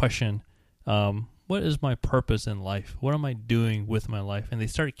starting to question, what is my purpose in life? What am I doing with my life? And they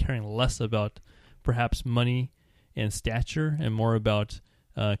start caring less about perhaps money and stature and more about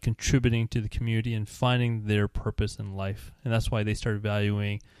contributing to the community and finding their purpose in life. And that's why they start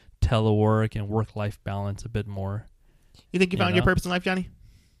valuing telework and work-life balance a bit more. You think you found your purpose in life, Johnny?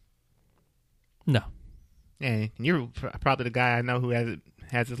 No. Yeah, and you're probably the guy I know who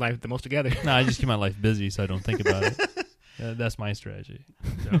has his life the most together. No, I just keep my life busy so I don't think about it. That's my strategy.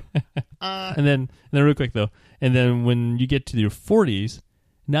 And then real quick though, and then when you get to your 40s,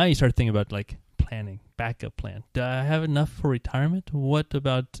 now you start thinking about like planning, backup plan. Do I have enough for retirement? What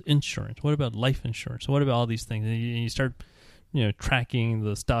about insurance? What about life insurance? What about all these things? And you start, tracking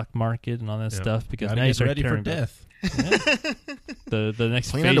the stock market and all that stuff, because now you start ready caring for death. The next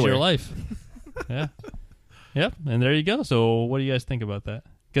Clean phase underwear. of your life. Yeah. Yep. And there you go. So what do you guys think about that?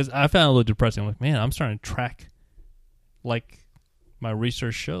 Because I found it a little depressing. I'm like, man, I'm starting to track like my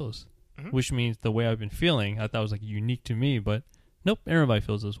research shows, which means the way I've been feeling, I thought was like unique to me, but nope, everybody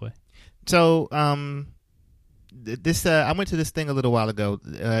feels this way. So, this I went to this thing a little while ago.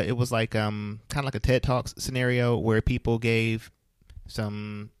 It was like kind of like a TED Talks scenario where people gave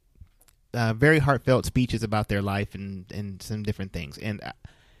some very heartfelt speeches about their life and some different things. And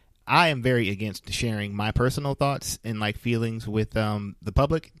I am very against sharing my personal thoughts and like feelings with the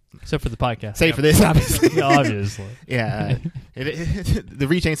public. Except for the podcast. Save for this, obviously. Yeah, obviously. Yeah, the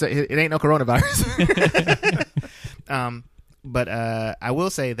reach ain't it ain't no coronavirus. But I will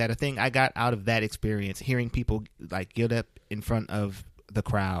say that a thing I got out of that experience, hearing people like get up in front of the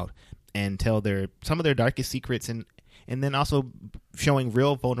crowd and tell some of their darkest secrets, and then also showing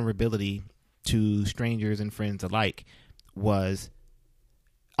real vulnerability to strangers and friends alike, was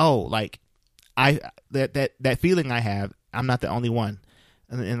that feeling I have. I'm not the only one,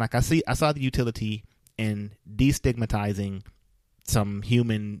 and like I saw the utility in destigmatizing some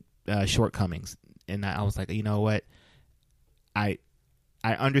human shortcomings, and I was like, you know what, I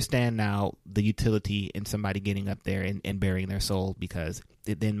understand now the utility in somebody getting up there and burying their soul, because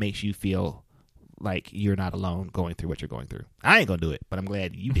it then makes you feel like you're not alone going through what you're going through. I ain't gonna do it, but I'm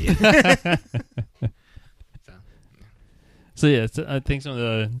glad you did. So yeah, I think some of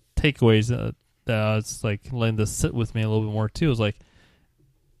the takeaways that I was like letting this sit with me a little bit more too is like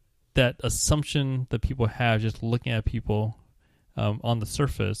that assumption that people have just looking at people on the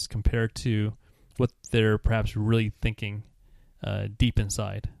surface compared to what they're perhaps really thinking deep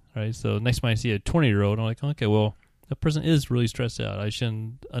inside, right? So next time I see a 20-year-old, I'm like, okay, well, that person is really stressed out. I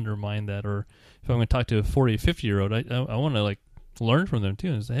shouldn't undermine that. Or if I'm going to talk to a 40 or 50-year-old, I want to like learn from them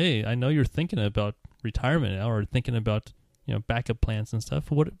too, and say, hey, I know you're thinking about retirement now, or thinking about backup plans and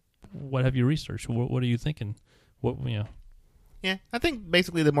stuff. What have you researched? What are you thinking? Yeah, I think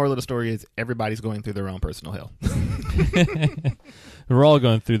basically the moral of the story is everybody's going through their own personal hell. We're all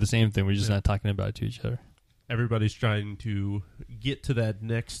going through the same thing. We're just not talking about it to each other. Everybody's trying to get to that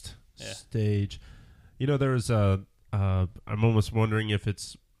next stage. There's I'm almost wondering if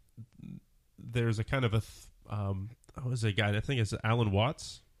there's a kind of who's a guy? I think it's Alan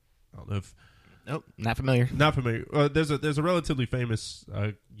Watts. I don't know if. Nope, not familiar. Not familiar. There's a relatively famous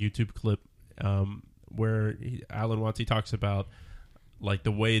YouTube clip where Alan Watts, he talks about like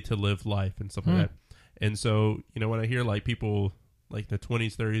the way to live life and stuff like that. And so, when I hear like people like the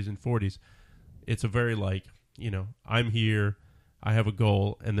 20s, 30s, and 40s, it's a very like, I'm here, I have a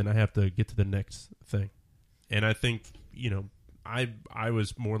goal, and then I have to get to the next thing. And I think, I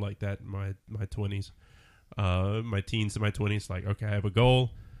was more like that in my 20s, my teens and my 20s. Like, okay, I have a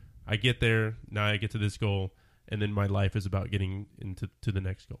goal, I get there, now I get to this goal, and then my life is about getting into the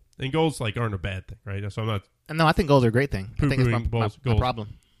next goal. And goals like aren't a bad thing, right? So I'm not. No, I think goals are a great thing. I think it's my goals. problem.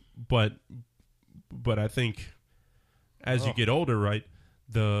 But I think as you get older, right,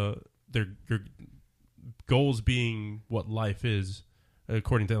 your goals being what life is,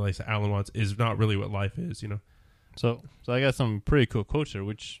 according to like Alan Watts, is not really what life is, So I got some pretty cool quotes here,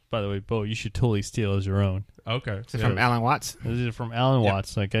 which, by the way, Bo, you should totally steal as your own. Okay. So from Alan Watts? This is from Alan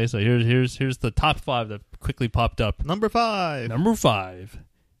Watts. Okay, so here's the top 5 that quickly popped up. Number 5. Number 5.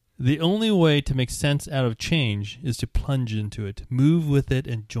 The only way to make sense out of change is to plunge into it, move with it,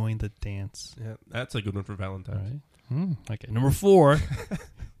 and join the dance. Yeah, that's a good one for Valentine's. Right. Okay, number 4.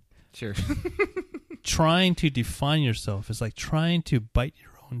 Sure. Trying to define yourself is like trying to bite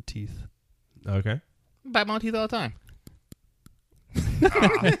your own teeth. Okay. Bite my teeth all the time.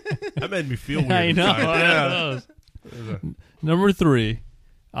 That made me feel weird. I know. Number 3.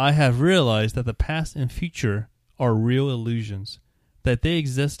 I have realized that the past and future are real illusions, that they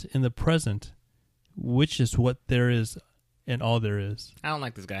exist in the present, which is what there is and all there is. I don't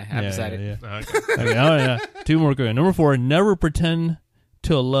like this guy. I've decided. Yeah. Okay, 2 more good. Number 4. Never pretend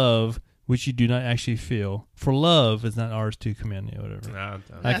to love which you do not actually feel, for love is not ours to command. Whatever. Okay.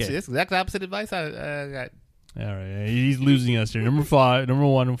 That's the exact opposite advice I got. All right, he's losing us here. Number 1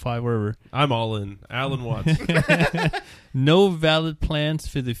 and 5, wherever. I'm all in. Alan Watts. No valid plans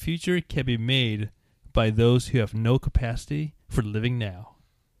for the future can be made by those who have no capacity for living now.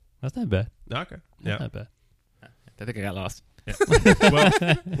 That's not bad. Okay. That's not bad. I think I got lost.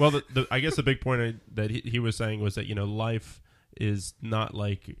 Yeah. well, I guess the big point that he was saying was that, life is not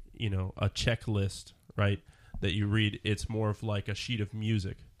like, a checklist, right, that you read. It's more of like a sheet of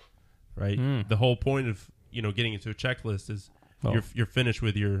music, right? The whole point of, getting into a checklist is you're finished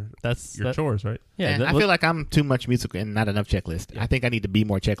with your chores, right? Yeah, I feel like I'm too much music and not enough checklist. Yeah. I think I need to be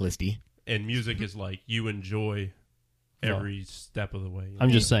more checklisty. And music is like you enjoy every step of the way.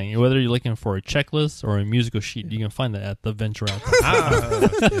 I'm just saying, whether you're looking for a checklist or a musical sheet, you can find that at the Venture Out.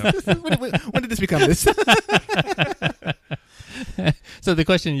 When did this become this? So the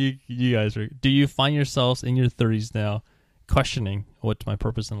question you guys are, do you find yourselves in your 30s now questioning what's my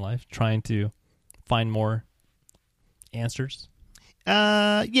purpose in life, trying to find more answers?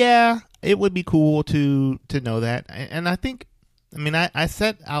 Yeah, it would be cool to know that. And I think, I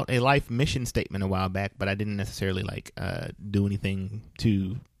set out a life mission statement a while back, but I didn't necessarily do anything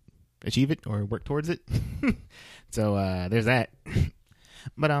to achieve it or work towards it. So there's that.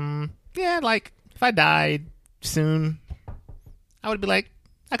 But yeah, like if I died soon, I would be like,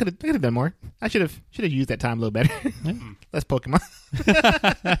 I could have done more. I should have used that time a little better. Less Pokemon.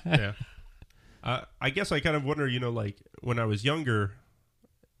 Yeah. I guess I kind of wonder, like when I was younger,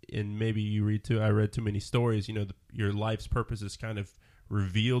 and maybe you I read too many stories, your life's purpose is kind of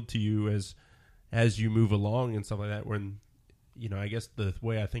revealed to you as you move along and stuff like that. When, I guess the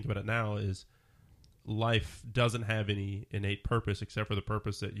way I think about it now is life doesn't have any innate purpose except for the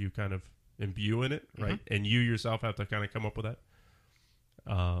purpose that you kind of imbue in it, right? Mm-hmm. And you yourself have to kind of come up with that.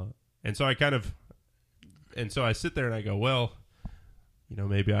 And so I sit there and I go, well,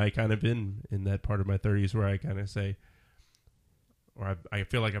 maybe I kind of been in that part of my 30s where I kind of say, or I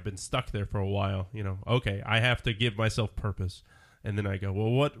feel like I've been stuck there for a while, okay, I have to give myself purpose. And then I go,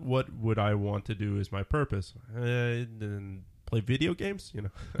 well, what would I want to do as my purpose? Then play video games, So.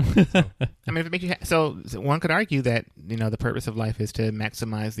 If it makes you so one could argue that, the purpose of life is to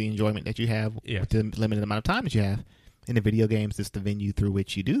maximize the enjoyment that you have with the limited amount of time that you have. And the video games is the venue through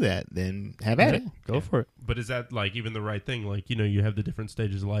which you do that, then have at it. Go for it. But is that like even the right thing? Like, you have the different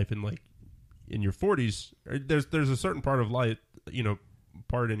stages of life, and like in your 40s, there's a certain part of life,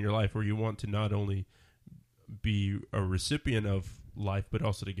 part in your life where you want to not only be a recipient of life, but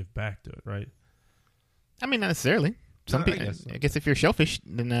also to give back to it, right? I mean, not necessarily. Some I people, guess so. I guess if you're shellfish,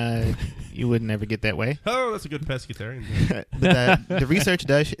 then you would never get that way. Oh, that's a good pescatarian. But the research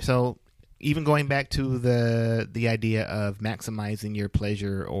does so. Even going back to the idea of maximizing your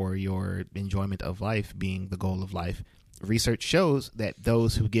pleasure or your enjoyment of life being the goal of life, research shows that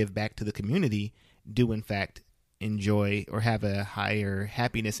those who give back to the community do in fact enjoy or have a higher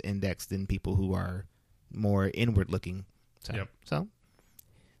happiness index than people who are more inward looking. So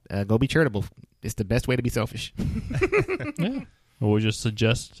go be charitable. It's the best way to be selfish. Yeah. Or we'll just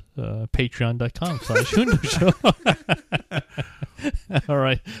suggest patreon.com/HuntoShow. All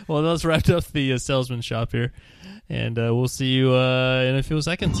right. Well, let's wrap up the salesman shop here. And we'll see you in a few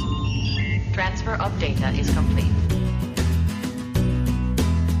seconds. Transfer of data is complete.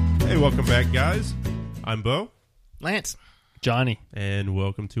 Hey, welcome back, guys. I'm Bo. Lance. Johnny. And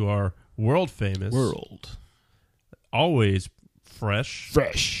welcome to our world-famous, always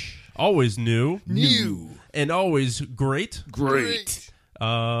fresh, always new, and always great,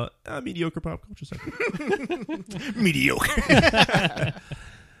 mediocre pop culture segment. Mediocre.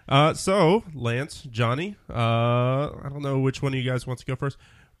 So, Lance, Johnny, I don't know which one of you guys wants to go first,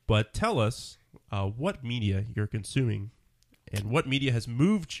 but tell us what media you're consuming and what media has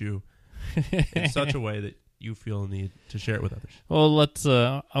moved you in such a way that you feel the need to share it with others. Well, let's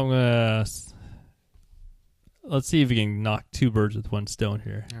see if we can knock two birds with one stone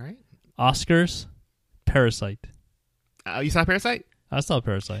here. All right. Oscars, Parasite. You saw Parasite? I saw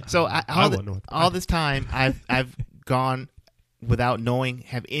Parasite. So wouldn't all this time, I've gone without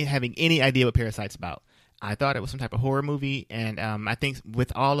having any idea what Parasite's about. I thought it was some type of horror movie, and I think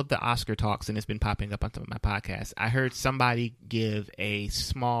with all of the Oscar talks, and it's been popping up on some of my podcasts, I heard somebody give a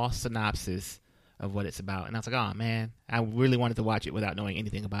small synopsis of what it's about, and I was like, oh man, I really wanted to watch it without knowing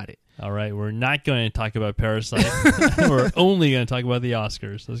anything about it. All right, we're not going to talk about Parasite. We're only going to talk about the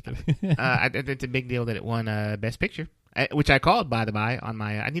Oscars. Let's go. It's a big deal that it won Best Picture, which I called, by the by, on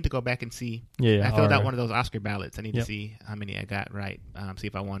my. I need to go back and see. Yeah, I filled out right. one of those Oscar ballots. I need to see how many I got right, see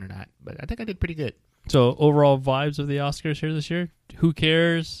if I won or not. But I think I did pretty good. So overall vibes of the Oscars here this year? Who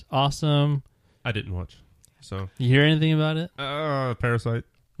cares? Awesome. I didn't watch. So You hear anything about it? Parasite.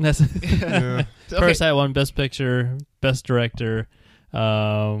 That's Yeah. Parasite won Best Picture, Best Director,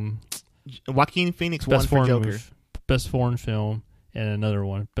 Joaquin Phoenix won Best for Foreign Joker. Best Foreign Film, and another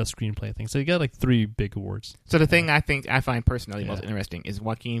one, Best Screenplay, I think. So you got like 3 big awards. So the thing I find personally most Yeah. interesting is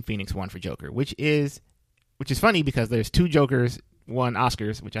Joaquin Phoenix won for Joker, which is funny because there's 2 Jokers won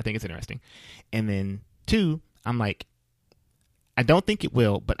Oscars, which I think is interesting, and then 2, I'm like, I don't think it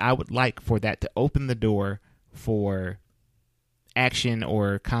will, but I would like for that to open the door for action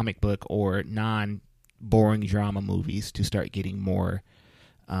or comic book or non-boring drama movies to start getting more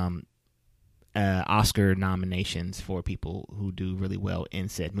Oscar nominations for people who do really well in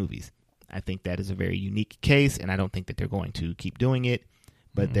said movies. I think that is a very unique case, and I don't think that they're going to keep doing it.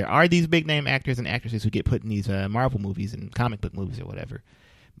 But there are these big-name actors and actresses who get put in these Marvel movies and comic book movies or whatever.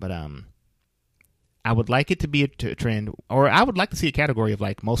 But I would like it to be a trend, or I would like to see a category of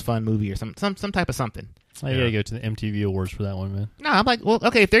like most fun movie or some type of something. I gotta go to the MTV Awards for that one, man. No, I'm like, well,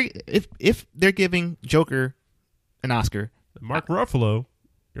 okay, if they're giving Joker an Oscar, Mark Ruffalo,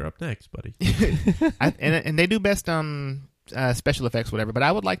 you're up next, buddy. and they do best special effects, whatever. But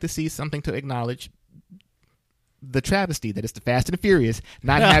I would like to see something to acknowledge the travesty that is the Fast and the Furious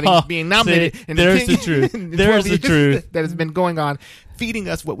not being nominated. See, there's the truth. There's the truth that has been going on, feeding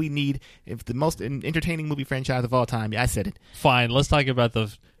us what we need. If the most entertaining movie franchise of all time, yeah, I said it. Fine, let's talk about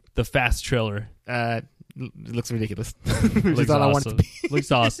the Fast trailer. It looks ridiculous. Which Looks is all awesome. I want it to be.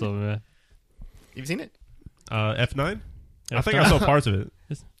 Looks awesome, man. You've seen it? F9? I think I saw parts of it.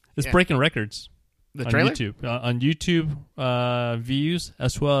 It's Yeah. breaking records. The on trailer? YouTube. On YouTube views,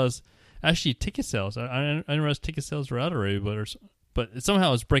 as well as actually ticket sales. I didn't realize ticket sales were out already, but it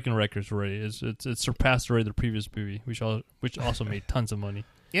somehow it's breaking records already. It's surpassed already the previous movie, which also made tons of money.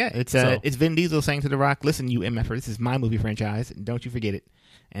 Yeah, it's So- it's Vin Diesel saying to The Rock, "Listen, you MFer, this is my movie franchise. Don't you forget it."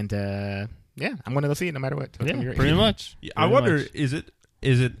 And yeah, I'm gonna go see it no matter what. So it's gonna be Yeah, great. pretty much. Yeah, I Pretty wonder, much.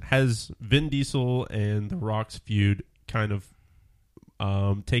 has Vin Diesel and The Rock's feud kind of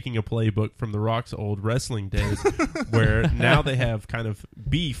taking a playbook from The Rock's old wrestling days, where now they have kind of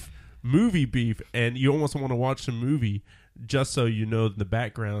movie beef, and you almost want to watch the movie just so you know in the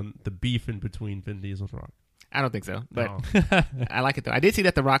background the beef in between Vin Diesel and The Rock. I don't think so, but Oh. I like it though. I did see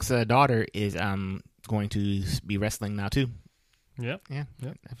that The Rock's daughter is going to be wrestling now too. Yep. Yeah,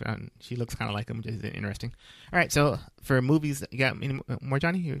 Yep. she looks kind of like him, which is interesting. All right, so for movies, you got any more,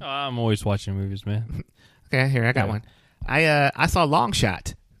 Johnny? I'm always watching movies, man. Okay, here I got Yeah. one. I saw Long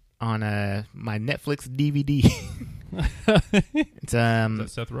Shot on my Netflix DVD. It's Is that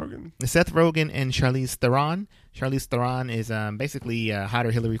Seth Rogen? Seth Rogen and Charlize Theron. Charlize Theron is basically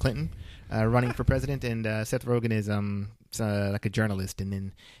hotter Hillary Clinton running for president, and Seth Rogen is like a journalist, and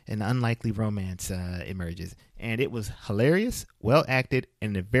then an unlikely romance emerges. And it was hilarious, well acted,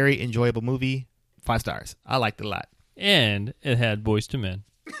 and a very enjoyable movie. 5 stars. I liked it a lot. And it had Boyz II Men.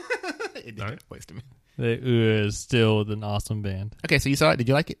 It All did right. waste to me. It was still an awesome band. Okay, so you saw it. Did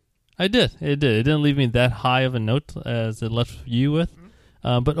you like it? I did. It did. It didn't leave me that high of a note as it left you with.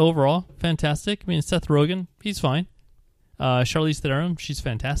 But overall, fantastic. I mean, Seth Rogen, he's fine. Charlize Theron, she's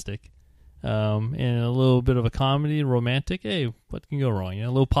fantastic. And a little bit of a comedy, romantic. Hey, what can go wrong? You know,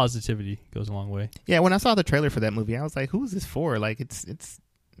 a little positivity goes a long way. Yeah, when I saw the trailer for that movie, I was like, "Who is this for?" Like, it's.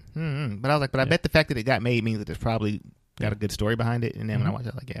 But I was like, I bet the fact that it got made means that there's probably got a good story behind it. And then when I watched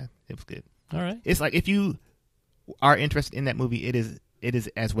it, I was like, yeah, it was good. All right. It's like if you are interested in that movie, it is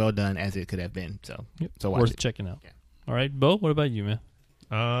as well done as it could have been. So, Yep. so watch Worth it. checking out. Okay. All right, Bo, what about you,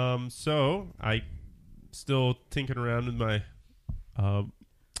 man? So I still tinkering around with my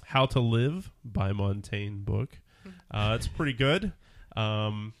How to Live by Montaigne book. It's pretty good.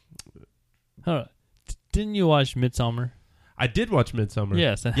 All right. Didn't you watch Midsommar? I did watch Midsummer.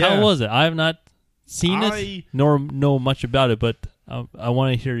 Yes. And Yeah. how was it? I have not seen I- it nor know much about it, but I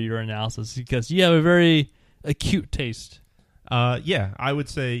want to hear your analysis because you have a very acute taste. Yeah, I would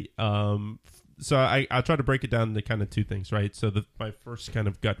say. So I try to break it down into kind of 2 things, right? So my first kind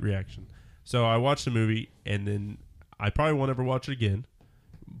of gut reaction. So I watched the movie, and then I probably won't ever watch it again.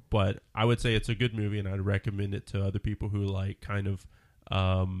 But I would say it's a good movie, and I'd recommend it to other people who like kind of.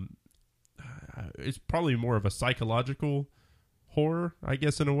 It's probably more of a psychological horror, I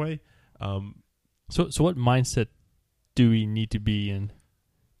guess, in a way. So what mindset do we need to be in,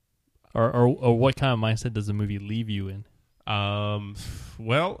 or what kind of mindset does the movie leave you in?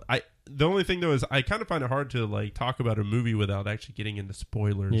 Well, the only thing though is I kind of find it hard to like talk about a movie without actually getting into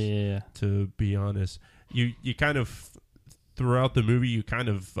spoilers. Yeah. To be honest, you kind of throughout the movie you kind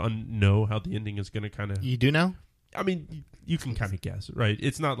of know how the ending is going to kind of. You do know? I mean, you can kind of guess, right?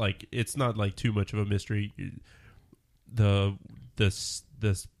 It's not like too much of a mystery. This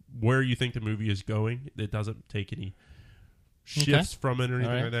where you think the movie is going, it doesn't take any shifts from it or anything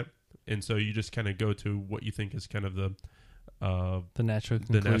All right. like that, and so you just kind of go to what you think is kind of the natural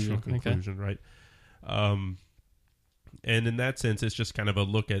the conclusion. natural conclusion, right? And in that sense, it's just kind of a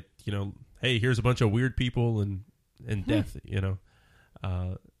look at, hey, here's a bunch of weird people and death, and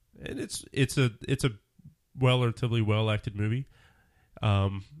it's a relatively well acted movie.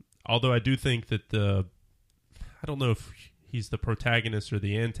 Although I do think that I don't know if he's the protagonist or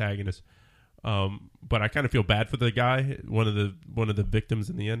the antagonist, but I kind of feel bad for the guy, one of the victims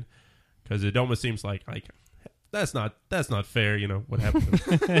in the end, because it almost seems like that's not fair, what happened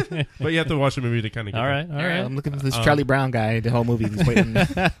to him. But you have to watch the movie to kind of get All right. I'm looking for this Charlie Brown guy. The whole movie he's waiting.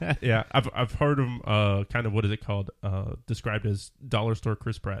 Yeah, I've heard him kind of, what is it called, described as dollar store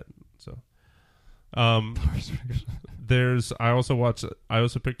Chris Pratt. So I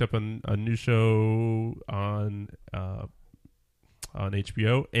also picked up a new show on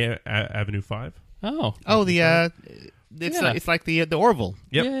HBO, Avenue 5. Oh. It's like the Orville.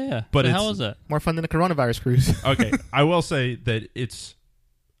 Yep. Yeah. But So how was that? More fun than a coronavirus cruise. Okay, I will say that it's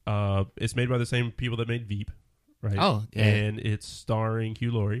made by the same people that made Veep, right? Oh, yeah. And it's starring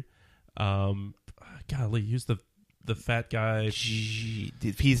Hugh Laurie. Golly, who's the fat guy?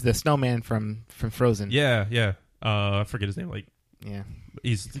 He's the snowman from Frozen. Yeah. I forget his name. Like, Yeah.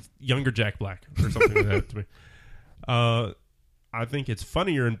 he's younger Jack Black or something like that to me. I think it's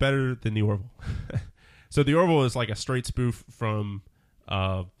funnier and better than the Orville. So the Orville is like a straight spoof from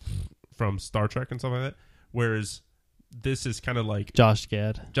Star Trek and stuff like that, whereas this is kind of like Josh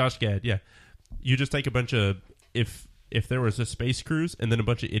Gad. Yeah. You just take a bunch of if there was a space cruise and then a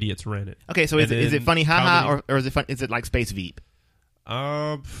bunch of idiots ran it. Okay, so is it funny haha or is it fun? Is it like Space Veep?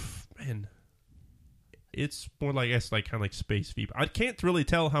 Man, it's more like kind of like Space Veep. I can't really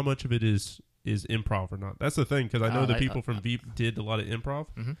tell how much of it is improv or not. That's the thing, because I know the people from Veep did a lot of improv.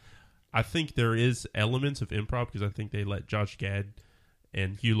 Mm-hmm. I think there is elements of improv because I think they let Josh Gad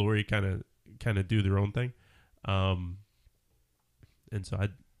and Hugh Laurie kind of do their own thing. And so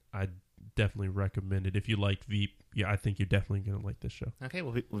I definitely recommend it. If you like Veep, I think you're definitely going to like this show. Okay,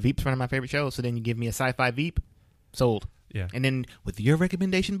 well, Veep's one of my favorite shows, so then you give me a sci-fi Veep, sold. Yeah. And then with your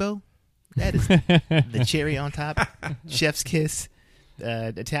recommendation, Bo, that is the cherry on top, chef's kiss,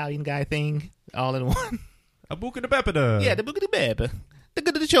 Italian guy thing, all in one. A Buca de Beppada. Yeah, the book of the babe, the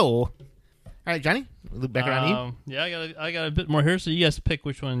good of the show. All right, Johnny, look back around you. Yeah, I got a bit more here, so you guys pick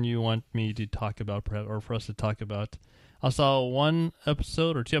which one you want me to talk about, or for us to talk about. I saw one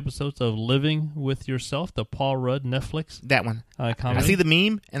episode or 2 episodes of Living with Yourself, the Paul Rudd Netflix That one. comedy. I see the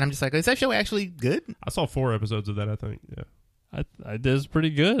meme, and I'm just like, is that show actually good? I saw 4 episodes of that, I think. Yeah. I did was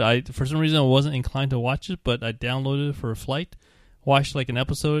pretty good. For some reason I wasn't inclined to watch it, but I downloaded it for a flight, watched like an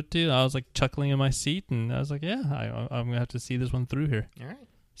episode or 2. I was like chuckling in my seat, and I was like, yeah, I'm gonna have to see this one through here. All right.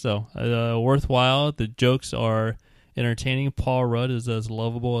 So worthwhile. The jokes are entertaining. Paul Rudd is as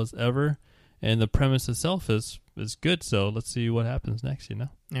lovable as ever, and the premise itself is good. So let's see what happens next. All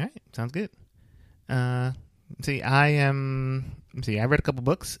right, sounds good. I read a couple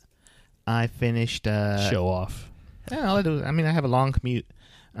books. I finished. Show off. Yeah, all I do. I mean, I have a long commute.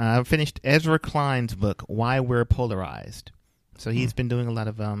 I finished Ezra Klein's book, Why We're Polarized. So he's been doing a lot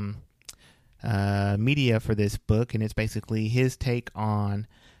of media for this book, and it's basically his take on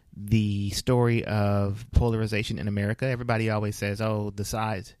the story of polarization in America. Everybody always says, "Oh, the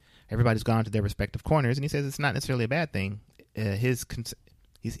sides." Everybody's gone to their respective corners, and he says it's not necessarily a bad thing.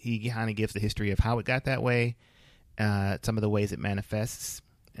 He kind of gives the history of how it got that way, some of the ways it manifests,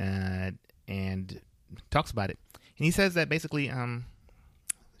 and talks about it. And he says that basically,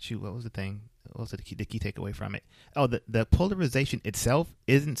 what was the thing? What was the key takeaway from it? Oh, the polarization itself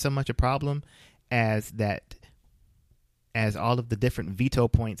isn't so much a problem as all of the different veto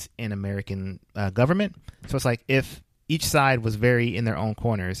points in American government. So it's like if each side was very in their own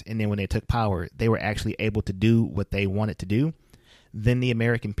corners, and then when they took power, they were actually able to do what they wanted to do, then the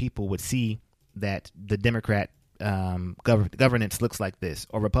American people would see that the Democrat governance looks like this,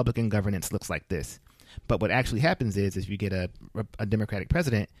 or Republican governance looks like this. But what actually happens is you get a Democratic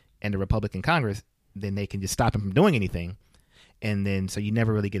president and a Republican Congress, then they can just stop him from doing anything. And then so you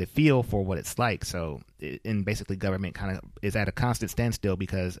never really get a feel for what it's like. So and basically government kind of is at a constant standstill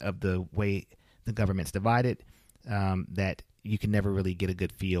because of the way the government's divided, that you can never really get a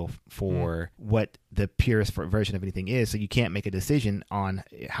good feel for what the purest version of anything is. So you can't make a decision on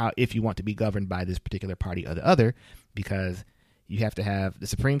if you want to be governed by this particular party or the other, because you have to have the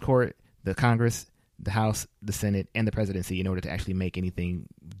Supreme Court, the Congress, the House, the Senate, and the presidency in order to actually make anything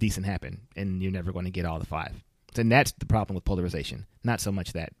decent happen. And you're never going to get all the 5. And that's the problem with polarization. Not so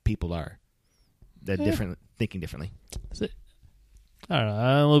much that people are thinking differently. I don't know.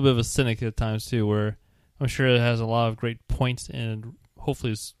 I'm a little bit of a cynic at times too, where I'm sure it has a lot of great points and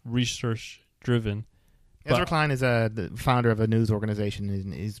hopefully it's research driven. Ezra Klein is the founder of a news organization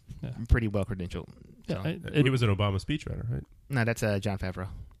and he's pretty well credentialed. So. He was an Obama speechwriter, right? No, that's Jon Favreau.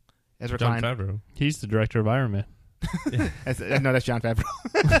 Ezra Jon Klein. Favreau. He's the director of Iron Man. That's Jon Favreau.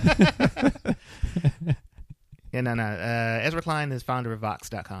 Ezra Klein is founder of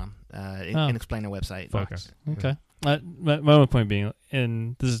Vox.com, an explainer website. Vox. Okay. My only point being,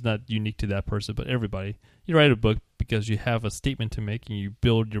 and this is not unique to that person, but everybody, you write a book because you have a statement to make and you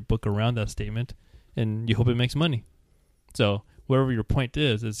build your book around that statement and you hope it makes money. So whatever your point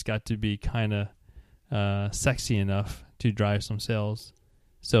is, it's got to be kind of sexy enough to drive some sales.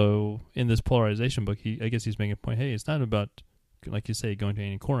 So in this polarization book, I guess he's making a point, hey, it's not about, like you say, going to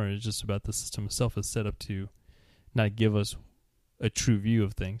any corner. It's just about the system itself is set up to not give us a true view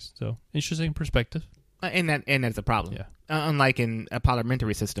of things. So interesting perspective. And that's a problem. Yeah. Unlike in a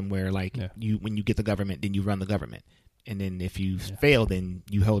parliamentary system where when you get the government, then you run the government. And then if you fail, then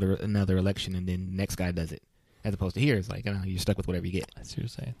you hold another election and then the next guy does it. As opposed to here, it's like, you're stuck with whatever you get. I see what you're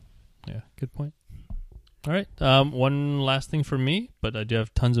saying. Yeah, good point. All right. One last thing for me, but I do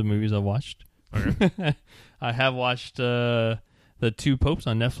have tons of movies I've watched. Okay. I have watched The Two Popes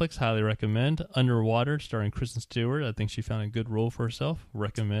on Netflix. Highly recommend. Underwater, starring Kristen Stewart. I think she found a good role for herself.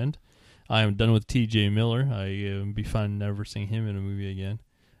 Recommend. I am done with T.J. Miller. It'd be fun never seeing him in a movie again.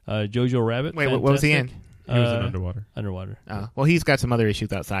 Jojo Rabbit. Wait, what was he in? He was in Underwater. Underwater. Well, he's got some other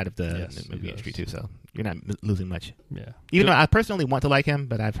issues outside of the movie he industry does. too, so you're not losing much. Yeah. Even though I personally want to like him,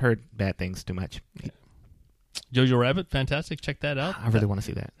 but I've heard bad things too much. Yeah. Jojo Rabbit, fantastic. Check that out. I really want to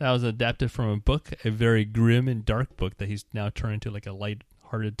see that. That was adapted from a book, a very grim and dark book that he's now turned into like a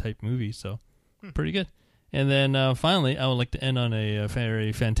light-hearted type movie. So, pretty good. And then finally, I would like to end on a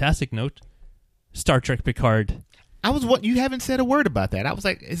very fantastic note. Star Trek Picard. You haven't said a word about that. I was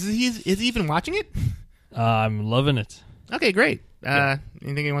like, is he even watching it? I'm loving it. Okay, great.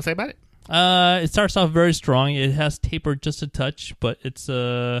 Anything you want to say about it? It starts off very strong. It has tapered just a touch, but it's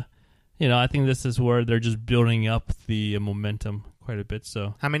I think this is where they're just building up the momentum quite a bit.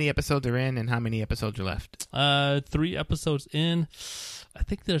 So, how many episodes are in, and how many episodes are left? 3 episodes in. I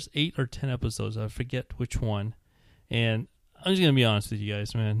think there's 8 or 10 episodes. I forget which one. And I'm just gonna be honest with you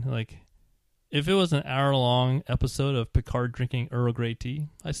guys, man. Like, if it was an hour-long episode of Picard drinking Earl Grey tea,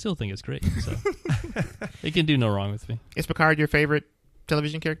 I still think it's great. So, it can do no wrong with me. Is Picard your favorite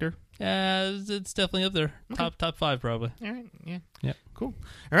television character? It's definitely up there. Top 5 probably. All right. Yeah. Yeah. Cool.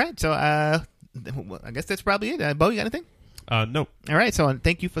 All right. So I guess that's probably it. Bo, you got anything? No. All right. So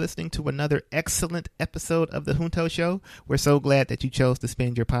thank you for listening to another excellent episode of the Junto Show. We're so glad that you chose to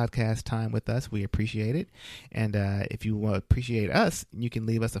spend your podcast time with us. We appreciate it. And if you appreciate us, you can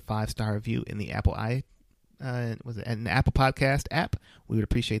leave us a 5-star review in the Apple Podcast app. We would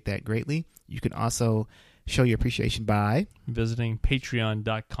appreciate that greatly. You can also show your appreciation by visiting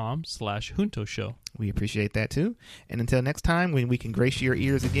patreon.com/Junto Show. We appreciate that too. And until next time, when we can grace your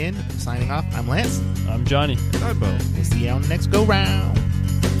ears again, signing off, I'm Lance. I'm Johnny. Bye, Bo. We'll see you on the next go round.